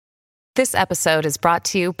This episode is brought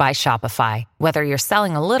to you by Shopify. Whether you're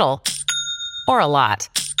selling a little or a lot,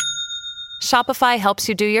 Shopify helps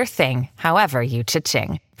you do your thing, however you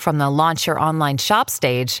cha-ching. From the launch your online shop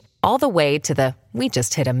stage, all the way to the we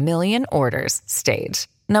just hit 1 million orders stage.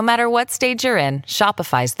 No matter what stage you're in,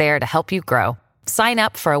 Shopify's there to help you grow. Sign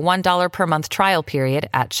up for a $1 per month trial period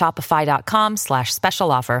at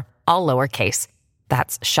shopify.com/special offer, all lowercase.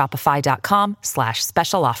 That's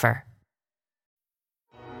shopify.com/special offer.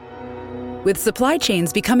 With supply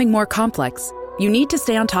chains becoming more complex, you need to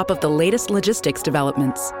stay on top of the latest logistics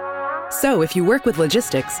developments. So if you work with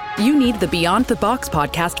logistics, you need the Beyond the Box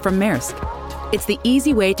podcast from Maersk. It's the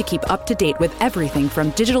easy way to keep up to date with everything from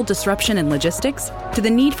digital disruption in logistics to the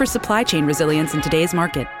need for supply chain resilience in today's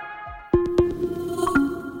market.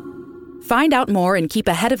 Find out more and keep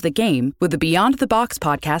ahead of the game with the Beyond the Box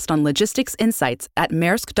podcast on logistics insights at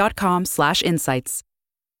maersk.com/insights.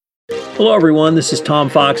 Hello, everyone. This is Tom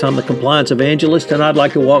Fox. I'm the Compliance Evangelist, and I'd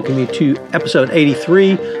like to welcome you to episode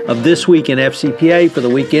 83 of This Week in FCPA for the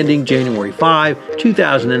week ending January 5,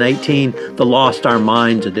 2018, the Lost Our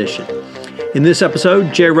Minds edition. In this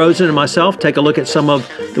episode, Jay Rosen and myself take a look at some of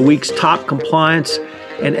the week's top compliance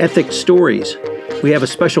and ethics stories. We have a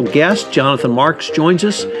special guest, Jonathan Marks, joins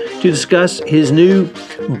us to discuss his new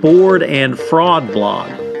board and fraud blog.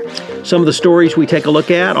 Some of the stories we take a look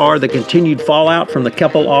at are the continued fallout from the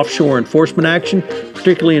Keppel offshore enforcement action,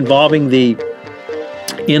 particularly involving the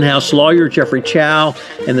in-house lawyer, Jeffrey Chow,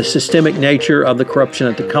 and the systemic nature of the corruption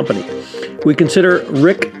at the company. We consider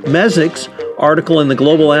Rick Mezek's article in the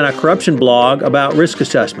Global Anti-Corruption blog about risk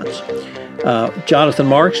assessments. Jonathan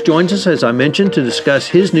Marks joins us, as I mentioned, to discuss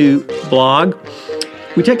his new blog.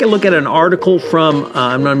 We take a look at an article from,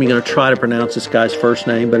 I'm not even going to try to pronounce this guy's first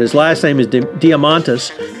name, but his last name is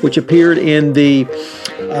Diamantis, which appeared in the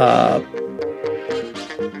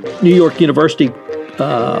New York University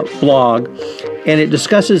blog, and it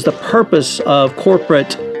discusses the purpose of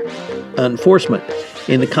corporate enforcement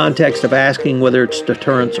in the context of asking whether it's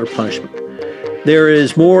deterrence or punishment. There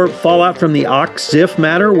is more fallout from the Ox-Ziff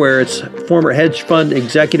matter, where its former hedge fund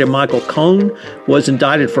executive Michael Cohn was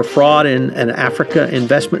indicted for fraud in an Africa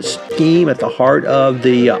investment scheme at the heart of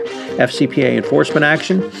the FCPA enforcement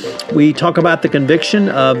action. We talk about the conviction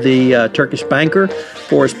of the Turkish banker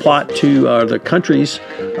for his plot to the country's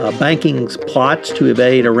banking plots to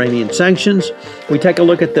evade Iranian sanctions. We take a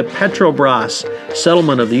look at the Petrobras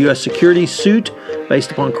settlement of the U.S. securities suit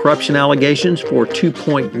based upon corruption allegations for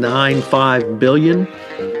 $2.95 billion.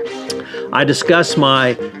 I discuss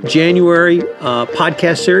my January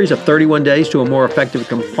podcast series of 31 Days to a More Effective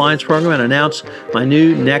Compliance Program and announce my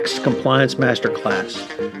new next compliance masterclass.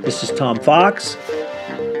 This is Tom Fox.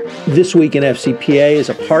 This Week in FCPA is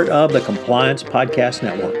a part of the Compliance Podcast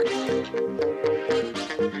Network.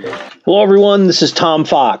 Hello, everyone. This is Tom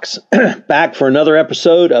Fox, back for another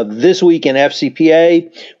episode of This Week in FCPA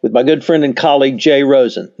with my good friend and colleague, Jay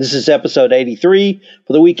Rosen. This is episode 83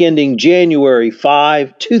 for the week ending January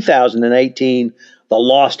 5, 2018, the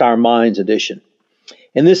Lost Our Minds edition.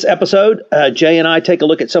 In this episode, Jay and I take a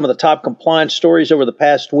look at some of the top compliance stories over the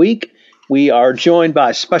past week. We are joined by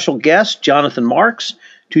a special guest, Jonathan Marks,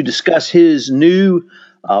 to discuss his new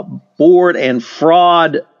board and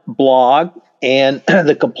fraud blog and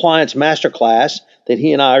the compliance masterclass that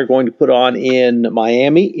he and I are going to put on in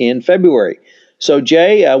Miami in February. So,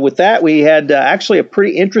 Jay, with that, we had actually a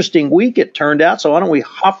pretty interesting week, it turned out. So why don't we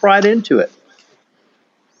hop right into it?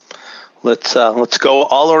 Let's go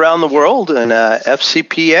all around the world in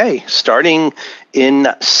FCPA, starting in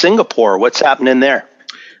Singapore. What's happening there?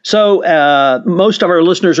 So most of our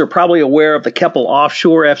listeners are probably aware of the Keppel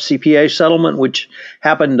offshore FCPA settlement, which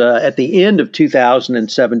happened at the end of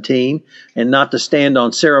 2017, and not to stand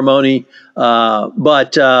on ceremony,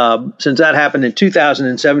 but since that happened in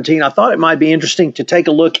 2017, I thought it might be interesting to take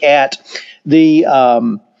a look at the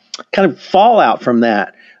kind of fallout from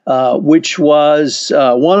that, which was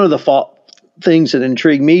one of the things that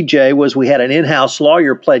intrigued me, Jay, was we had an in-house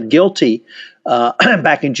lawyer pled guilty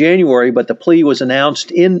back in January, but the plea was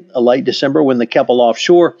announced in late December when the Keppel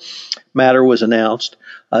offshore matter was announced.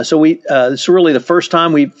 So it's really the first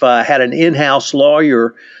time we've had an in-house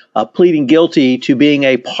lawyer pleading guilty to being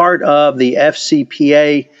a part of the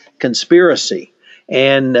FCPA conspiracy.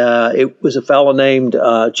 And it was a fellow named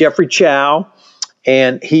Jeffrey Chow,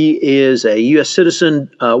 and he is a U.S.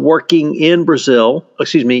 citizen working in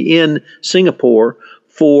in Singapore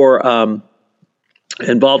for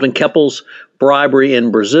involved in Keppel's bribery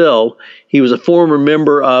in Brazil. He was a former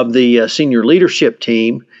member of the senior leadership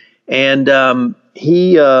team, and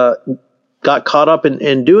he got caught up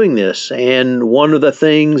in doing this. And one of the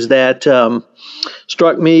things that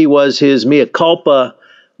struck me was his mea culpa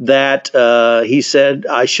that he said,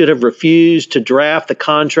 I should have refused to draft the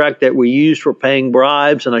contract that we used for paying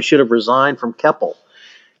bribes, and I should have resigned from Keppel.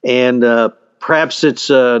 And perhaps it's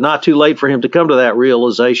not too late for him to come to that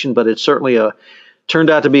realization, but it's certainly turned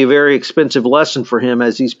out to be a very expensive lesson for him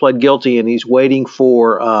as he's pled guilty and he's waiting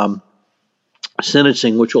for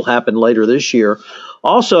sentencing, which will happen later this year.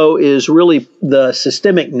 Also is really the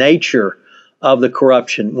systemic nature of the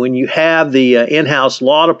corruption. When you have the in-house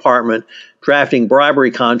law department drafting bribery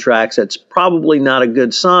contracts, that's probably not a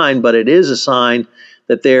good sign, but it is a sign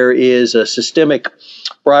that there is a systemic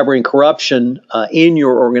bribery and corruption in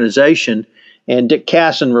your organization. And Dick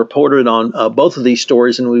Casson reported on both of these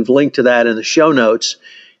stories, and we've linked to that in the show notes,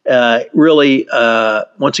 really,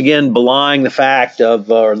 once again, belying the fact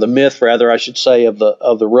of, or the myth, rather, I should say, of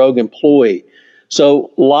the rogue employee.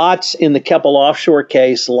 So lots in the Keppel offshore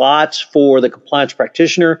case, lots for the compliance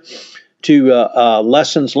practitioner to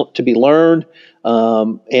lessons to be learned,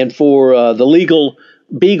 and for the legal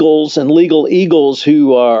beagles and legal eagles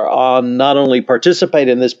who are on not only participate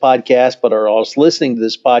in this podcast, but are also listening to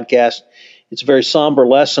this podcast. It's a very somber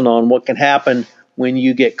lesson on what can happen when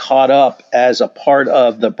you get caught up as a part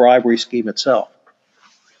of the bribery scheme itself.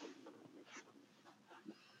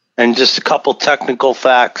 And just a couple technical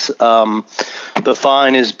facts. The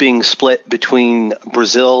fine is being split between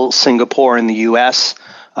Brazil, Singapore, and the U.S.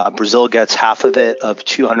 Brazil gets half of it, of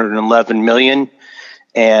 $211 million,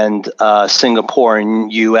 and Singapore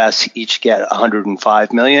and U.S. each get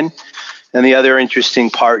 $105 million. And the other interesting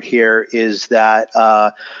part here is that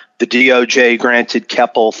the DOJ granted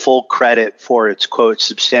Keppel full credit for its, quote,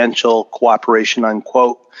 substantial cooperation,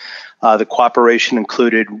 unquote. The cooperation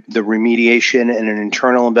included the remediation and an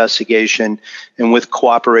internal investigation, and with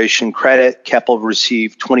cooperation credit, Keppel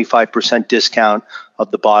received 25% discount of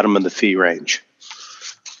the bottom of the fee range.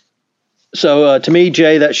 So to me,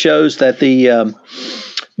 Jay, that shows that the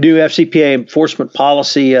new FCPA enforcement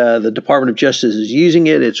policy, the Department of Justice is using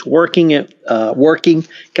it. It's working.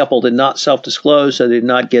 Keppel did not self-disclose, so did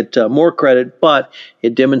not get more credit, but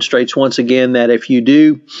it demonstrates once again that if you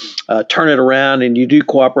do turn it around and you do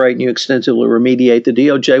cooperate and you extensively remediate, the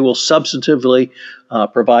DOJ will substantively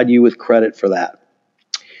provide you with credit for that.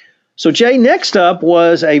 So, Jay, next up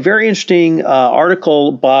was a very interesting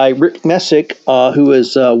article by Rick Messick, who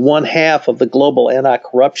is one half of the Global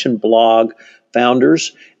Anti-Corruption blog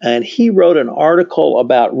founders, and he wrote an article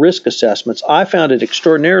about risk assessments. I found it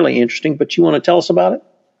extraordinarily interesting, but you want to tell us about it?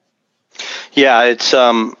 Yeah,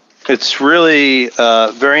 it's really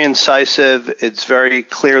very incisive. It's very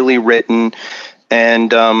clearly written,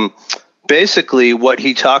 and basically what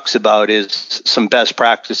he talks about is some best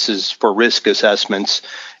practices for risk assessments.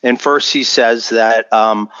 And first, he says that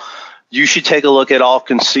you should take a look at all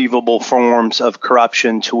conceivable forms of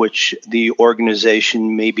corruption to which the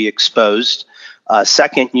organization may be exposed.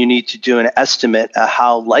 Second, you need to do an estimate of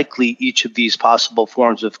how likely each of these possible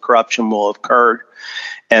forms of corruption will have occurred.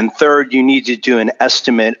 And third, you need to do an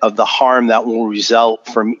estimate of the harm that will result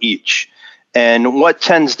from each. And what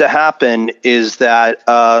tends to happen is that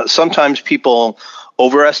sometimes people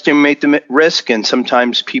overestimate the risk, and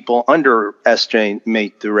sometimes people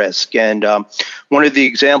underestimate the risk. And one of the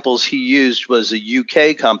examples he used was a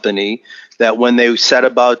UK company that when they set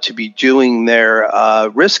about to be doing their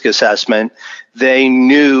risk assessment, they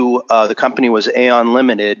knew the company was Aon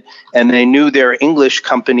Limited, and they knew their English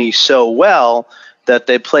company so well that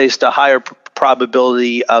they placed a higher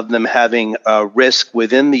probability of them having a risk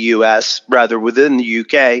within the U.S., rather within the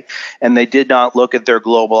U.K., and they did not look at their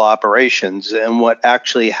global operations. And what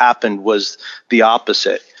actually happened was the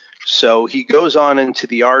opposite. So he goes on into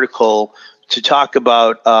the article to talk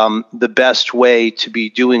about the best way to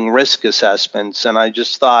be doing risk assessments. And I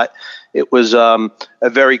just thought it was a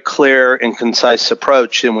very clear and concise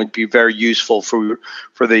approach and would be very useful for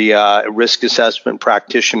the risk assessment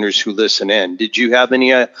practitioners who listen in. Did you have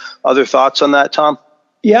any other thoughts on that, Tom?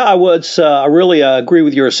 Yeah, I would. I really agree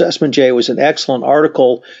with your assessment, Jay. It was an excellent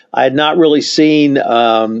article. I had not really seen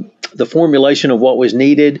the formulation of what was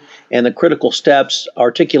needed and the critical steps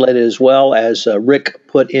articulated as well as Rick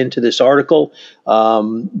put into this article.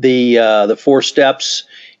 The 4 steps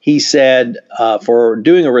he said for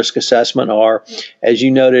doing a risk assessment are, as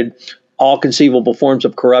you noted, all conceivable forms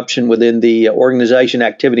of corruption within the organization,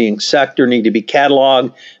 activity, and sector need to be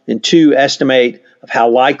cataloged. And 2, estimate of how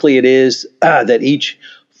likely it is that each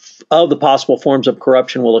of the possible forms of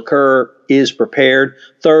corruption will occur is prepared.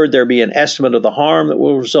 3rd, there be an estimate of the harm that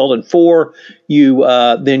will result. And 4, you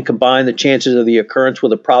then combine the chances of the occurrence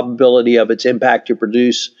with a probability of its impact to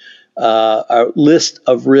produce a list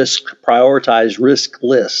of risk, prioritized risk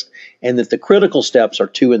list, and that the critical steps are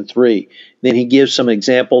 2 and 3. Then he gives some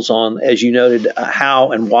examples on, as you noted,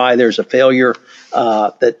 how and why there's a failure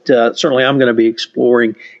that certainly I'm going to be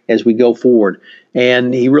exploring as we go forward.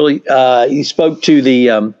 And he really he spoke to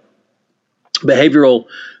the behavioral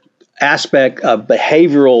aspect of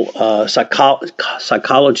behavioral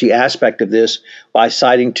psychology aspect of this by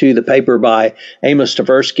citing to the paper by Amos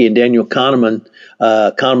Tversky and Daniel Kahneman.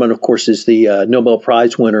 Kahneman, of course, is the Nobel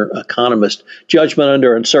Prize winner economist. Judgment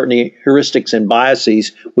Under Uncertainty, Heuristics and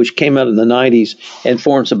Biases, which came out in the 90s and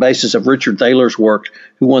forms the basis of Richard Thaler's work,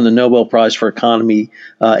 who won the Nobel Prize for Economy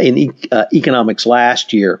in economics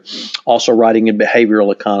last year, also writing in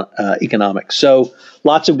behavioral economics. So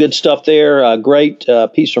lots of good stuff there. Great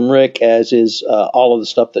piece from Rick, as is all of the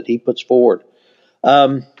stuff that he puts forward.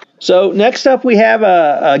 So next up, we have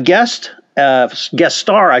a guest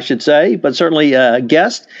star, I should say, but certainly a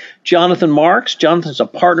guest, Jonathan Marks. Jonathan's a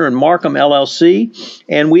partner in Markham LLC,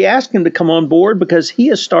 and we asked him to come on board because he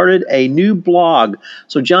has started a new blog.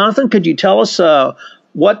 So, Jonathan, could you tell us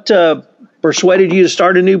what persuaded you to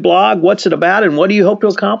start a new blog? What's it about, and what do you hope to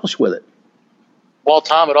accomplish with it? Well,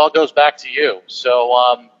 Tom, it all goes back to you. So,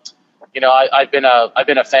 I've been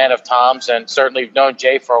a fan of Tom's, and certainly known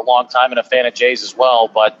Jay for a long time, and a fan of Jay's as well.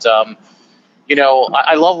 But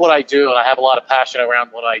I love what I do, and I have a lot of passion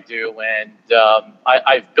around what I do. And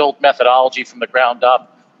I've built methodology from the ground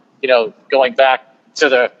up. Going back to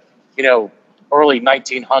the early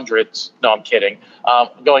 1900s. No, I'm kidding.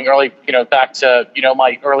 Going early, back to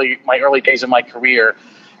my early days of my career,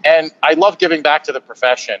 and I love giving back to the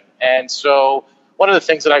profession. And so one of the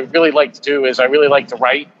things that I really like to do is I really like to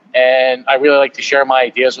write, and I really like to share my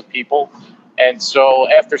ideas with people. And so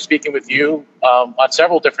after speaking with you on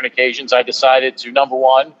several different occasions, I decided to, number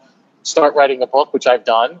one, start writing a book, which I've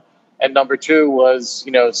done. And number two was,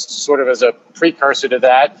 sort of as a precursor to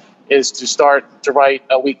that, is to start to write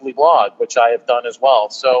a weekly blog, which I have done as well.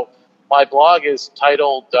 So my blog is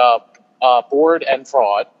titled Board and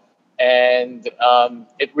Fraud. And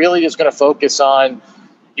it really is going to focus on,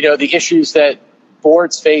 the issues that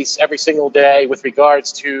boards face every single day with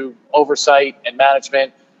regards to oversight and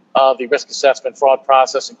management of the risk assessment fraud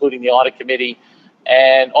process, including the audit committee,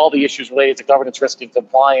 and all the issues related to governance, risk, and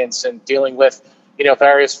compliance, and dealing with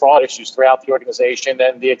various fraud issues throughout the organization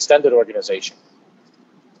and the extended organization.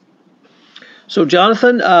 So,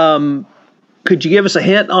 Jonathan, could you give us a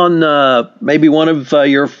hint on maybe one of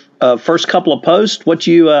your first couple of posts, what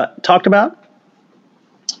you talked about?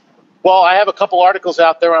 Well, I have a couple articles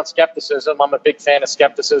out there on skepticism. I'm a big fan of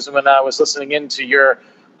skepticism, and I was listening into your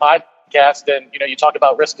podcast, and you talk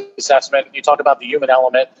about risk assessment, you talk about the human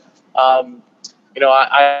element. I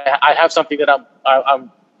have something that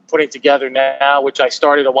I'm putting together now, which I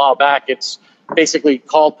started a while back. It's basically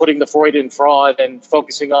called Putting the Freud in Fraud and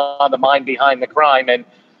focusing on the mind behind the crime. And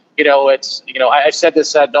I've said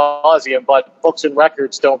this ad nauseum, but books and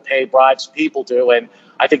records don't pay bribes, people do. And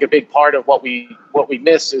I think a big part of what we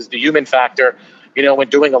miss is the human factor, when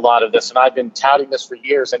doing a lot of this. And I've been touting this for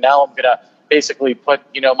years, and now I'm going to basically put,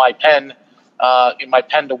 my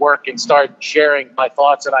pen to work and start sharing my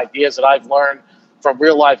thoughts and ideas that I've learned from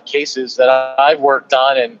real life cases that I've worked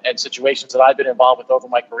on and situations that I've been involved with over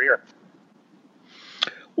my career.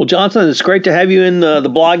 Well, Jonathan, it's great to have you in the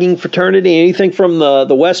blogging fraternity. Anything from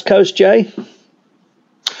the West Coast, Jay?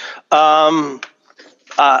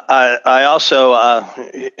 I also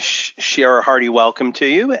share a hearty welcome to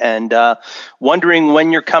you, and wondering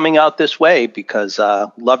when you're coming out this way, because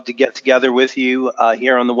love to get together with you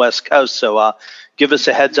here on the West Coast. So give us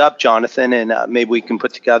a heads up, Jonathan, and maybe we can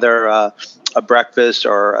put together a breakfast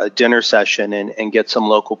or a dinner session and get some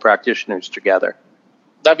local practitioners together.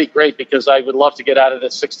 That'd be great, because I would love to get out of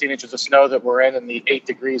the 16 inches of snow that we're in and the 8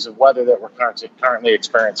 degrees of weather that we're currently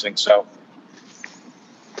experiencing. So,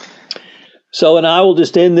 and I will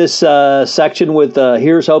just end this section with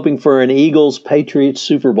here's hoping for an Eagles-Patriots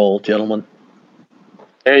Super Bowl, gentlemen.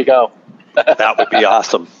 There you go. That would be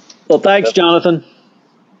awesome. Well, thanks, Jonathan.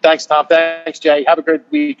 Thanks, Tom. Thanks, Jay. Have a good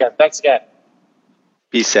weekend. Thanks again.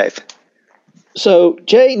 Be safe. So,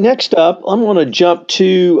 Jay, next up, I'm going to jump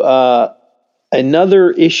to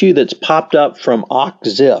another issue that's popped up from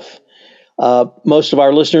OCZIF. Most of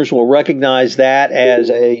our listeners will recognize that as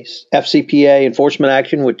a FCPA enforcement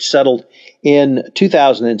action which settled in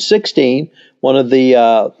 2016, one of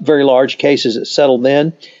the very large cases that settled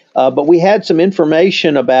then. But we had some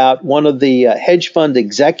information about one of the hedge fund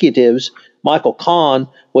executives, Michael Kahn,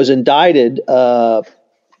 was indicted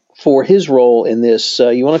for his role in this.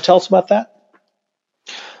 You want to tell us about that?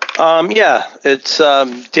 Yeah, it's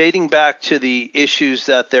dating back to the issues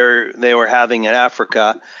that they were having in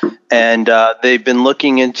Africa, and they've been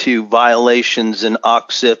looking into violations in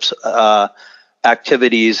OCZIF's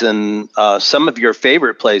activities in some of your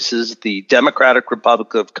favorite places, the Democratic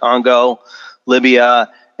Republic of Congo,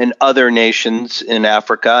 Libya, and other nations in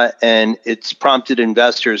Africa. And it's prompted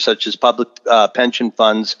investors such as public pension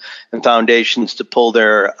funds and foundations to pull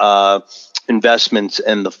their investments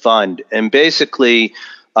in the fund. And basically,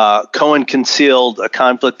 Cohen concealed a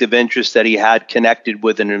conflict of interest that he had connected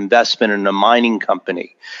with an investment in a mining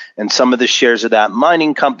company. And some of the shares of that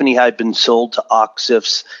mining company had been sold to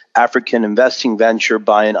Oxif's African investing venture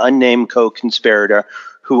by an unnamed co-conspirator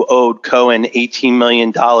who owed Cohen $18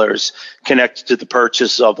 million connected to the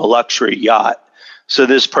purchase of a luxury yacht. So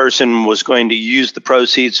this person was going to use the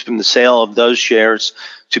proceeds from the sale of those shares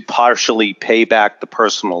to partially pay back the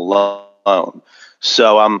personal loan.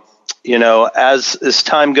 So, as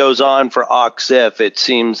time goes on for Oxif, it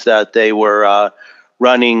seems that they were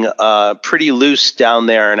running pretty loose down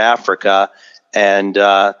there in Africa. And,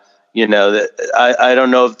 I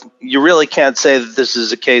don't know if you really can't say that this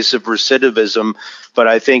is a case of recidivism, but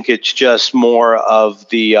I think it's just more of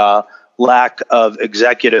the lack of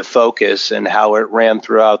executive focus and how it ran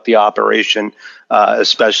throughout the operation,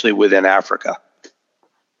 especially within Africa.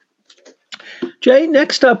 Jay,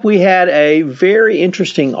 next up we had a very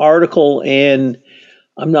interesting article, and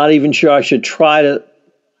I'm not even sure I should try to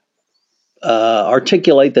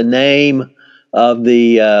articulate the name of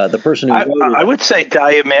the person who wrote it. I would say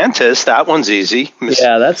Diamantis. That one's easy.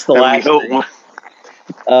 Yeah, that's the last name.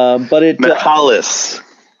 But it Mihalis.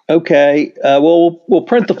 Okay. We'll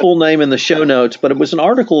print the full name in the show notes, but it was an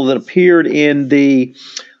article that appeared in the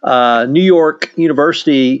New York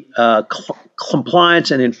University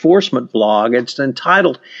Compliance and Enforcement blog. It's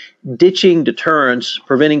entitled "Ditching Deterrence: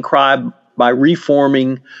 Preventing Crime by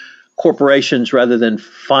Reforming Corporations Rather Than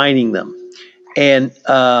Fining Them." And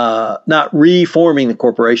not reforming the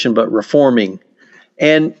corporation, but reforming.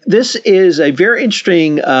 And this is a very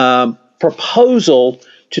interesting proposal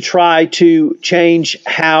to try to change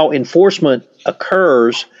how enforcement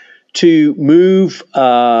occurs to move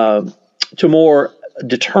to more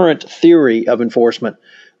deterrent theory of enforcement.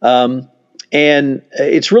 And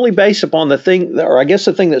it's really based upon the thing, or I guess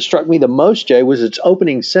the thing that struck me the most, Jay, was its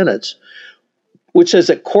opening sentence, which says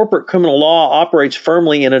that corporate criminal law operates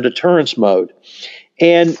firmly in a deterrence mode.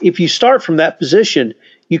 And if you start from that position,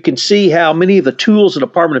 you can see how many of the tools the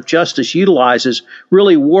Department of Justice utilizes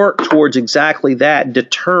really work towards exactly that,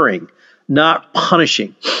 deterring, not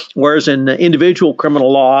punishing. Whereas in individual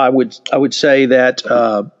criminal law, I would say that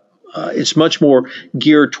it's much more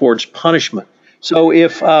geared towards punishment. So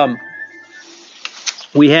if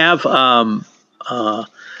we have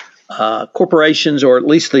corporations, or at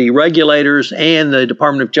least the regulators and the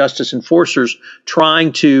Department of Justice enforcers,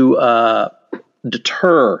 trying to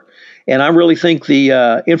deter. And I really think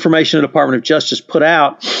the information the Department of Justice put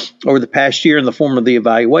out over the past year in the form of the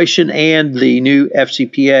evaluation and the new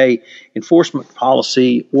FCPA enforcement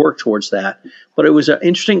policy work towards that. But it was an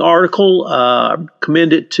interesting article.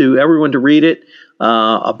 Commend it to everyone to read it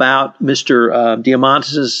about Mr.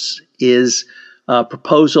 Diamantis'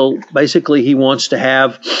 proposal. Basically, he wants to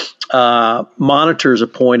have monitors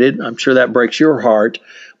appointed. I'm sure that breaks your heart.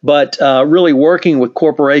 But really working with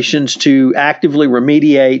corporations to actively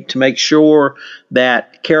remediate, to make sure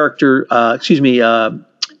that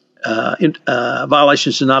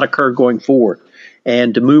violations do not occur going forward,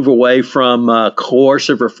 and to move away from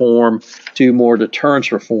coercive reform to more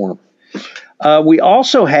deterrence reform. We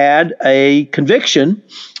also had a conviction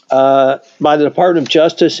by the Department of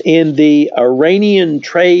Justice in the Iranian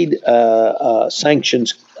trade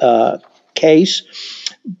sanctions case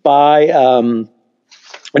by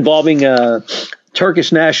involving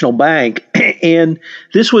Turkish National Bank. And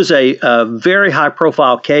this was a very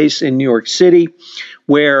high-profile case in New York City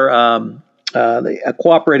where a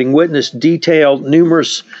cooperating witness detailed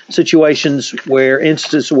numerous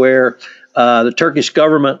instances where the Turkish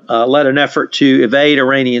government led an effort to evade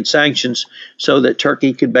Iranian sanctions so that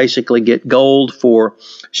Turkey could basically get gold for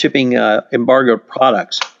shipping embargoed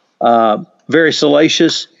products. Very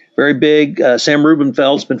salacious, very big. Sam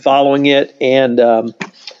Rubenfeld's been following it, and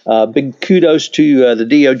big kudos to the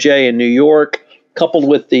DOJ in New York, coupled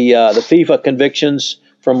with the FIFA convictions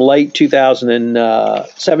from late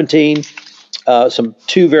 2017. Some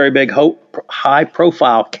two very big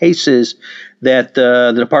high-profile cases that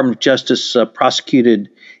the Department of Justice prosecuted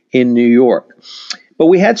in New York. But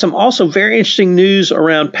we had some also very interesting news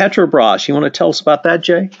around Petrobras. You want to tell us about that,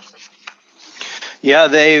 Jay? Yeah,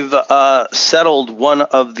 they've settled one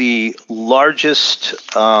of the largest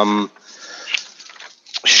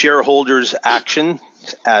shareholders' action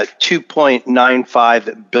at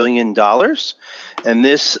 $2.95 billion. And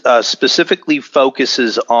this specifically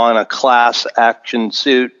focuses on a class action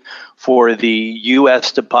suit for the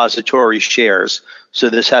U.S. depository shares. So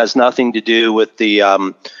this has nothing to do with the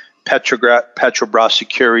Petrobras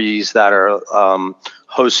securities that are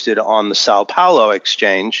hosted on the Sao Paulo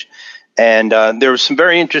exchange. And there was some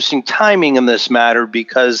very interesting timing in this matter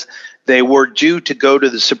because they were due to go to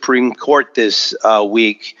the Supreme Court this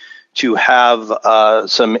week to have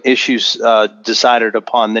some issues decided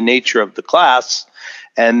upon the nature of the class.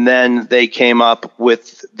 And then they came up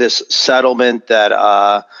with this settlement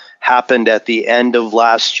that happened at the end of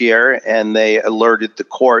last year, and they alerted the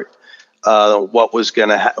court what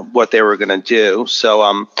they were gonna do.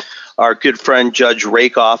 So our good friend Judge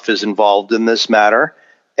Rakoff is involved in this matter,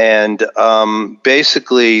 and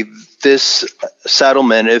basically this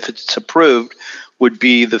settlement, if it's approved, would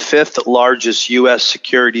be the fifth largest U.S.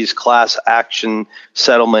 securities class action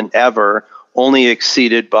settlement ever, only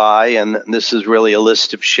exceeded by, and this is really a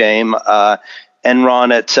list of shame,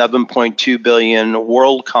 Enron at $7.2 billion,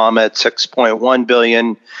 WorldCom at $6.1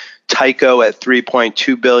 billion, Tyco at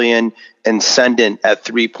 $3.2 billion, and Cendant at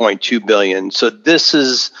 $3.2 billion. So this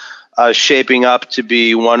is shaping up to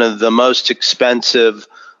be one of the most expensive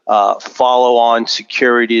follow-on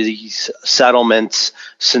securities settlements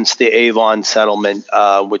since the Avon settlement,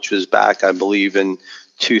 which was back, I believe, in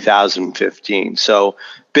 2015. So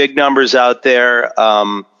big numbers out there.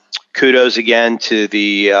 Kudos again to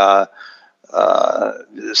the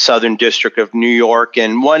Southern District of New York.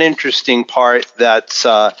 And one interesting part that's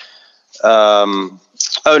that's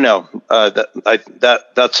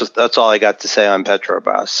all I got to say on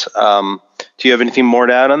Petrobras. Do you have anything more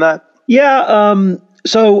to add on that? Yeah.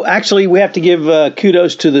 So actually, we have to give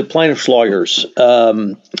kudos to the plaintiffs' lawyers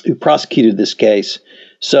who prosecuted this case.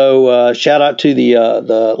 So shout out to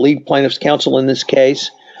the lead plaintiffs' counsel in this case,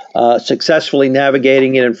 successfully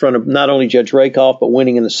navigating it in front of not only Judge Rakoff, but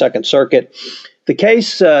winning in the Second Circuit. The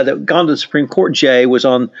case that gone to the Supreme Court, Jay, was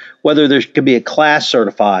on whether there could be a class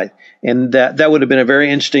certified. And that would have been a very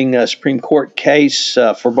interesting Supreme Court case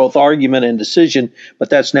for both argument and decision, but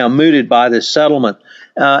that's now mooted by this settlement.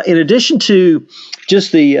 In addition to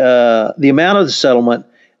just the amount of the settlement,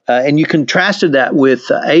 and you contrasted that with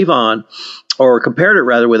Avon, or compared it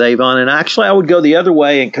rather with Avon, and actually I would go the other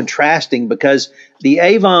way in contrasting, because the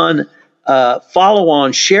Avon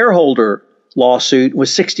follow-on shareholder lawsuit was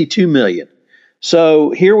 $62 million. So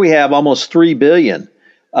here we have almost $3 billion.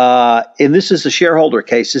 And this is the shareholder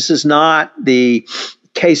case. This is not the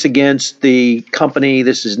case against the company.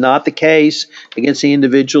 This is not the case against the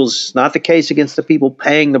individuals. It's not the case against the people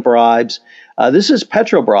paying the bribes. This is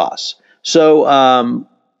Petrobras. So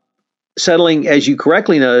settling, as you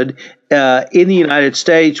correctly noted, in the United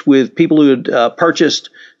States with people who had purchased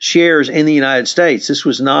shares in the United States. This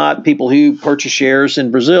was not people who purchased shares in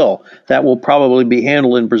Brazil. That will probably be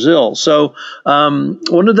handled in Brazil. So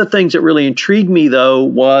one of the things that really intrigued me, though,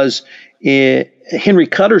 was Henry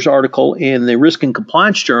Cutter's article in the Risk and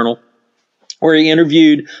Compliance Journal, where he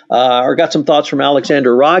interviewed or got some thoughts from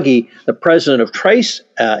Alexandra Raggi, the president of Trace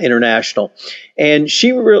International. And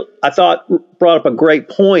she, I thought, brought up a great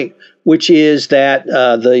point, which is that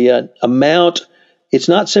the amount, it's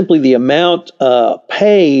not simply the amount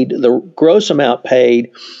paid, the gross amount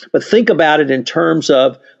paid, but think about it in terms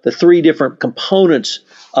of the three different components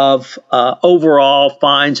of overall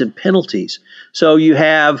fines and penalties. So you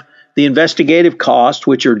have the investigative costs,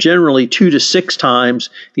 which are generally 2 to 6 times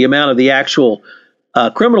the amount of the actual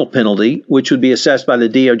criminal penalty, which would be assessed by the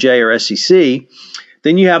DOJ or SEC.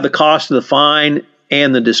 Then you have the cost of the fine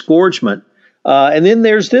and the disgorgement. And then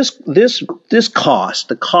there's this cost,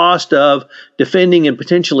 the cost of defending and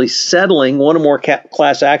potentially settling one or more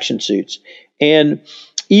class action suits. And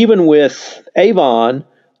even with Avon,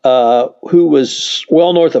 who was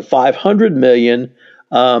well north of $500 million,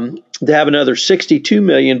 to have another $62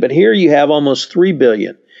 million, but here you have almost $3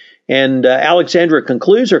 billion. And Alexandra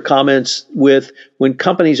concludes her comments with, when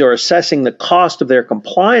companies are assessing the cost of their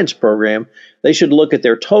compliance program, they should look at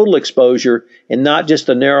their total exposure and not just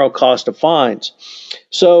the narrow cost of fines.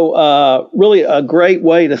 So really a great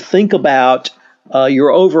way to think about your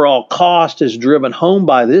overall cost is driven home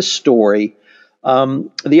by this story.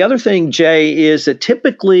 The other thing, Jay, is that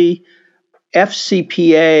typically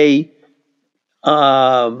FCPA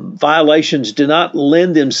violations do not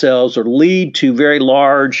lend themselves or lead to very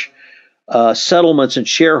large settlements and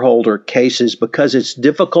shareholder cases, because it's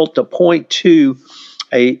difficult to point to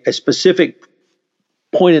a specific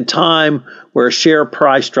point in time where a share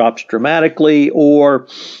price drops dramatically, or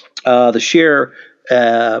the share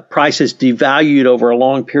price is devalued over a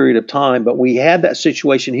long period of time. But we had that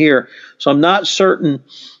situation here. So I'm not certain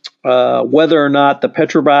whether or not the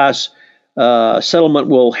Petrobras settlement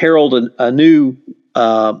will herald a new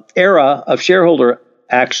era of shareholder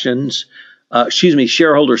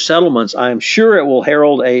shareholder settlements, I am sure it will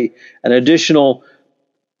herald an additional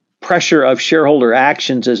pressure of shareholder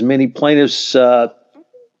actions as many plaintiffs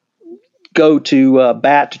go to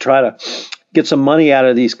bat to try to get some money out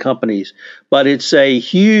of these companies. But it's a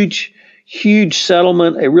huge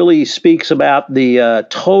settlement. It really speaks about the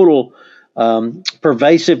total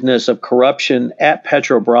pervasiveness of corruption at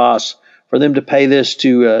Petrobras for them to pay this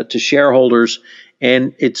to shareholders.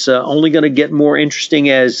 And it's only going to get more interesting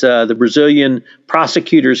as the Brazilian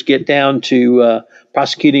prosecutors get down to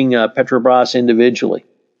prosecuting Petrobras individually.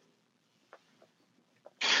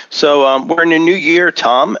 So we're in a new year,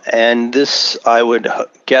 Tom, and this, I would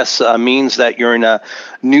guess, means that you're in a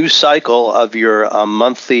new cycle of your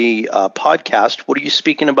monthly podcast. What are you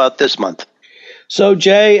speaking about this month? So,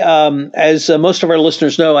 Jay, as most of our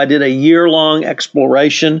listeners know, I did a year-long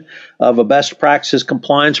exploration of a best practices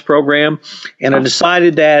compliance program, and I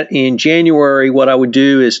decided that in January what I would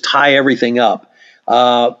do is tie everything up.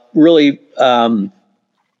 When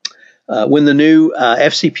the new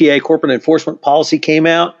FCPA corporate enforcement policy came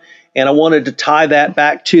out, and I wanted to tie that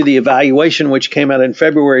back to the evaluation, which came out in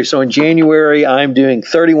February. So in January, I'm doing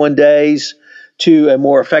 31 days to a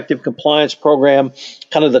more effective compliance program,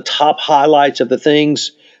 kind of the top highlights of the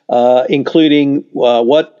things, including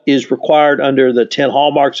what is required under the 10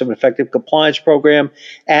 hallmarks of an effective compliance program,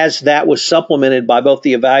 as that was supplemented by both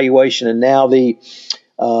the evaluation and now the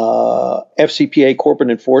FCPA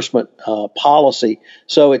corporate enforcement policy.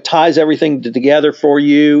 So it ties everything together for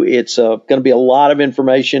you. It's going to be a lot of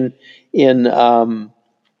information in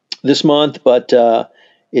this month, but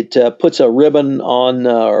it puts a ribbon on,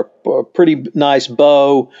 or a pretty nice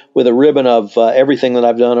bow with a ribbon of everything that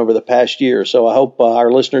I've done over the past year. So I hope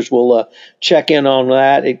our listeners will check in on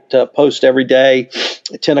that. It posts every day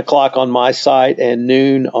at 10 o'clock on my site and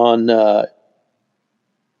noon on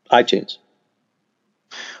iTunes.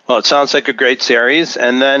 Well, it sounds like a great series,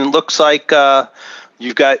 and then looks like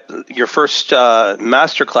you've got your first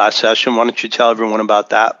masterclass session. Why don't you tell everyone about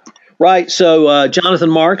that? Right. So Jonathan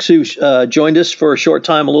Marks, who joined us for a short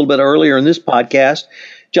time a little bit earlier in this podcast,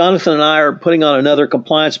 Jonathan and I are putting on another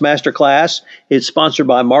compliance masterclass. It's sponsored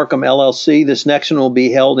by Markham LLC. This next one will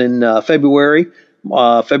be held in February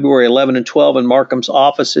 11 and 12 in Markham's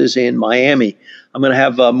offices in Miami. I'm going to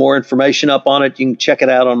have more information up on it. You can check it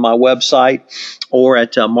out on my website or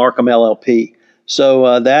at Markham LLP.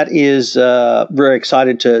 So that is very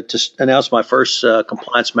excited to announce my first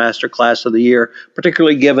compliance masterclass of the year,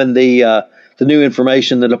 particularly given the new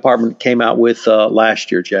information the department came out with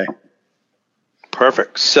last year, Jay.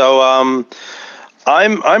 Perfect. So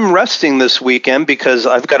I'm resting this weekend because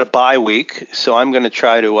I've got a bye week. So I'm going to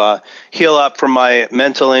try to heal up from my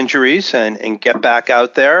mental injuries and get back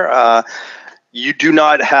out there. You do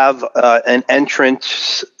not have an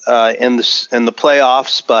entrance in the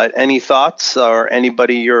playoffs, but any thoughts or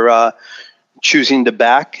anybody you're choosing to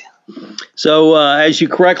back? So as you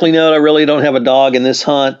correctly note, I really don't have a dog in this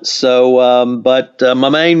hunt. So, but my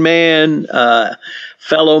main man,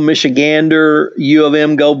 fellow Michigander, U of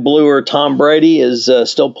M Go Bluer Tom Brady is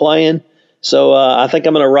still playing. So I think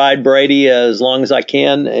I'm going to ride Brady as long as I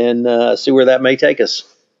can and see where that may take us.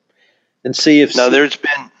 And see if there's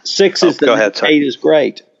been 6 is the 8 is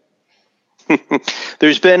great.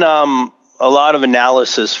 There's been a lot of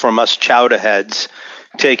analysis from us chowder heads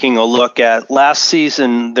taking a look at last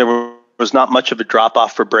season. There was not much of a drop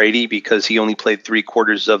off for Brady because he only played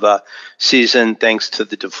 3/4 of a season thanks to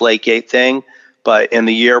the Deflategate thing. But in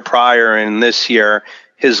the year prior and this year,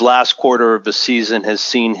 his last quarter of the season has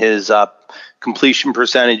seen his completion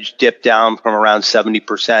percentage dip down from around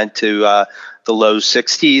 70% to the low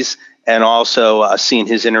 60s. And also seen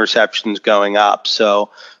his interceptions going up. So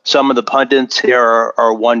some of the pundits here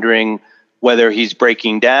are wondering whether he's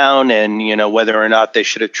breaking down and, whether or not they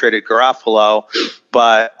should have traded Garoppolo.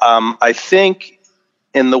 But I think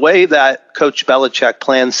in the way that Coach Belichick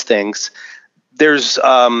plans things, there's,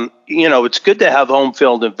 it's good to have home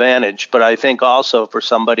field advantage. But I think also for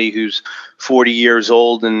somebody who's 40 years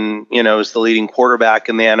old and, is the leading quarterback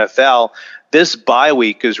in the NFL, this bye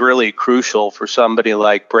week is really crucial for somebody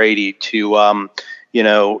like Brady to,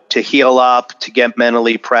 to heal up, to get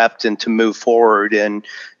mentally prepped and to move forward. And,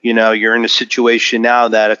 you're in a situation now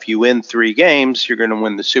that if you win 3 games, you're going to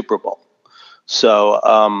win the Super Bowl.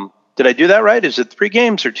 So did I do that right? Is it 3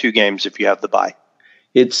 games or 2 games if you have the bye?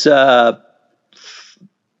 It's 3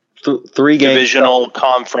 games. Divisional,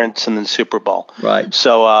 conference, and then Super Bowl. Right.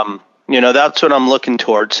 So, that's what I'm looking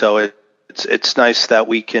towards. So it's nice that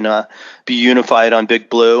we can be unified on Big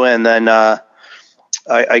Blue, and then I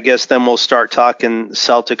guess then we'll start talking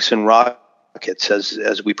Celtics and Rockets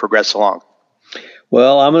as we progress along.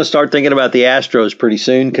 Well, I'm going to start thinking about the Astros pretty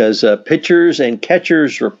soon because pitchers and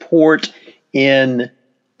catchers report in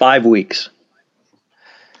 5 weeks.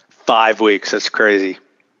 5 weeks. That's crazy.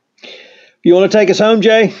 You want to take us home,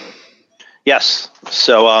 Jay? Yes.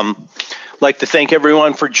 So I'd like to thank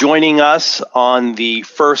everyone for joining us on the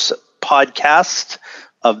first podcast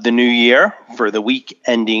of the new year for the week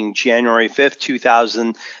ending January 5th,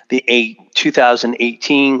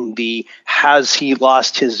 2018, the Has He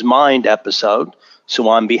Lost His Mind episode. So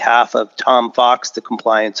on behalf of Tom Fox, the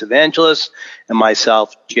compliance evangelist, and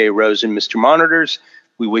myself, Jay Rosen, Mr. Monitors,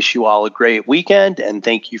 we wish you all a great weekend and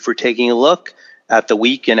thank you for taking a look at the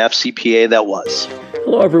week in FCPA that was.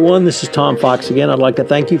 Hello, everyone. This is Tom Fox again. I'd like to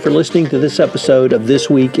thank you for listening to this episode of This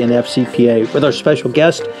Week in FCPA with our special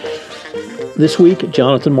guest this week,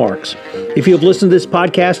 Jonathan Marks. If you have listened to this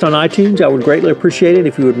podcast on iTunes, I would greatly appreciate it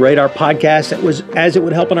if you would rate our podcast, as it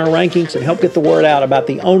would help in our rankings and help get the word out about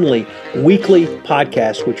the only weekly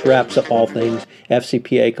podcast which wraps up all things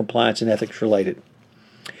FCPA compliance and ethics related.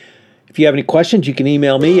 If you have any questions, you can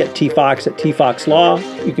email me at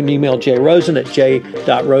tfox@tfoxlaw. You can email Jay Rosen at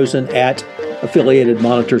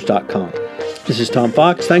j.rosen@affiliatedmonitors.com. This is Tom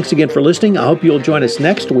Fox. Thanks again for listening. I hope you'll join us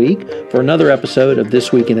next week for another episode of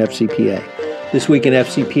This Week in FCPA. This Week in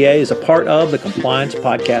FCPA is a part of the Compliance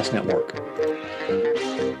Podcast Network.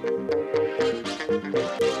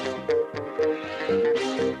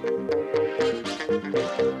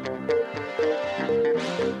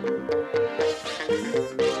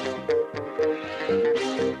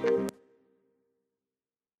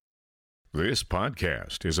 This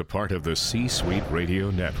podcast is a part of the C-Suite Radio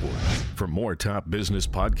Network. For more top business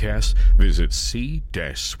podcasts, visit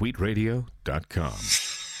c-suiteradio.com.